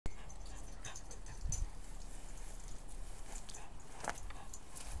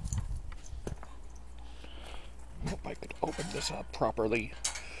this up properly.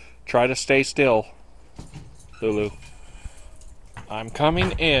 Try to stay still, Lulu. I'm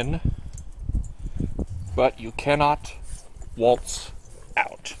coming in, but you cannot waltz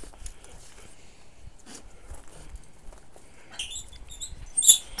out.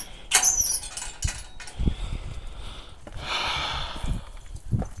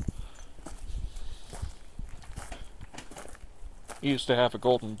 He used to have a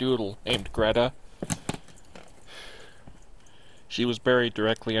golden doodle named Greta. She was buried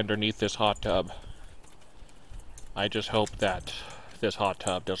directly underneath this hot tub. I just hope that this hot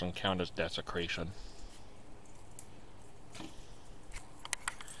tub doesn't count as desecration.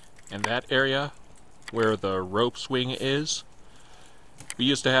 And that area where the rope swing is, we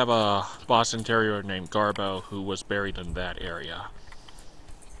used to have a Boston Terrier named Garbo who was buried in that area.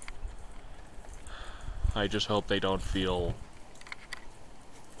 I just hope they don't feel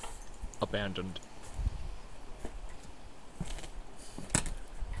abandoned.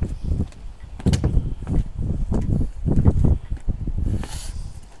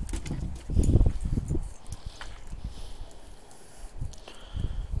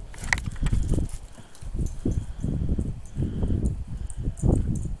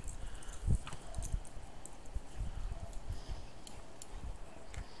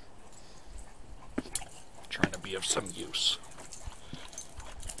 Trying to be of some use.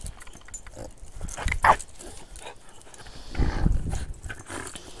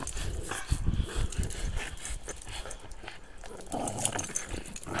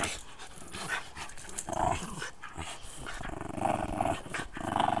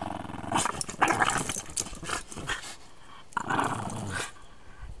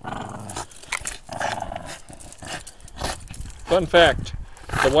 Fun fact,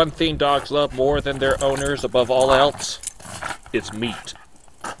 the one thing dogs love more than their owners above all else is meat.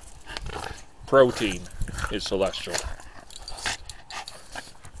 Protein is celestial.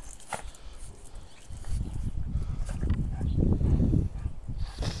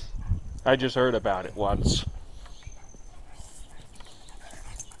 I just heard about it once.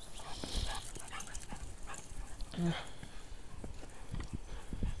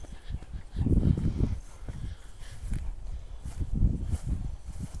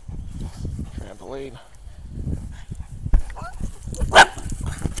 Trampoline.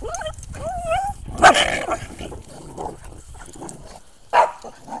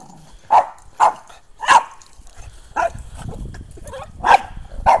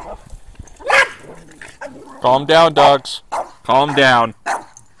 Calm down, dogs. Calm down.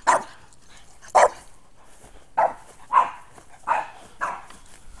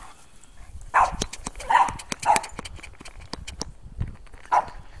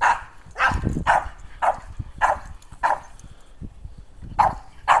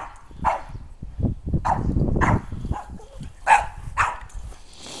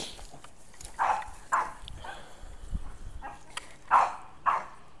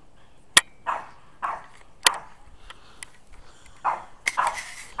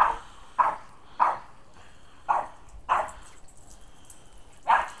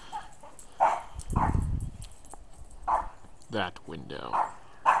 That window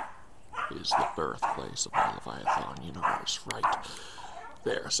is the birthplace of the Leviathan universe, right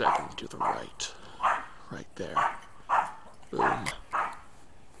there, second to the right. Right there. Boom.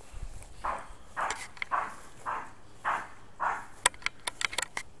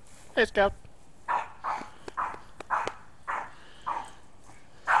 Hey, Scout.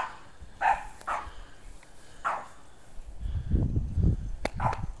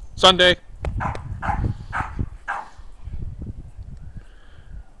 Sunday.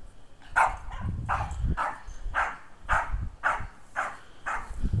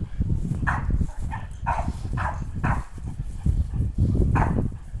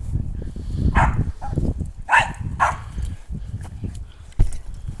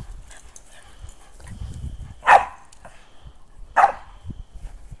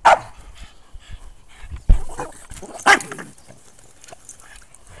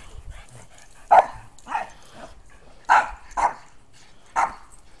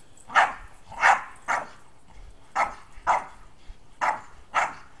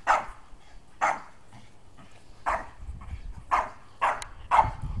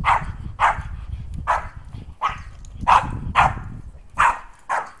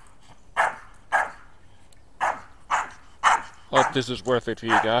 Hope this is worth it for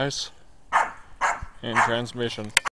you guys. And transmission.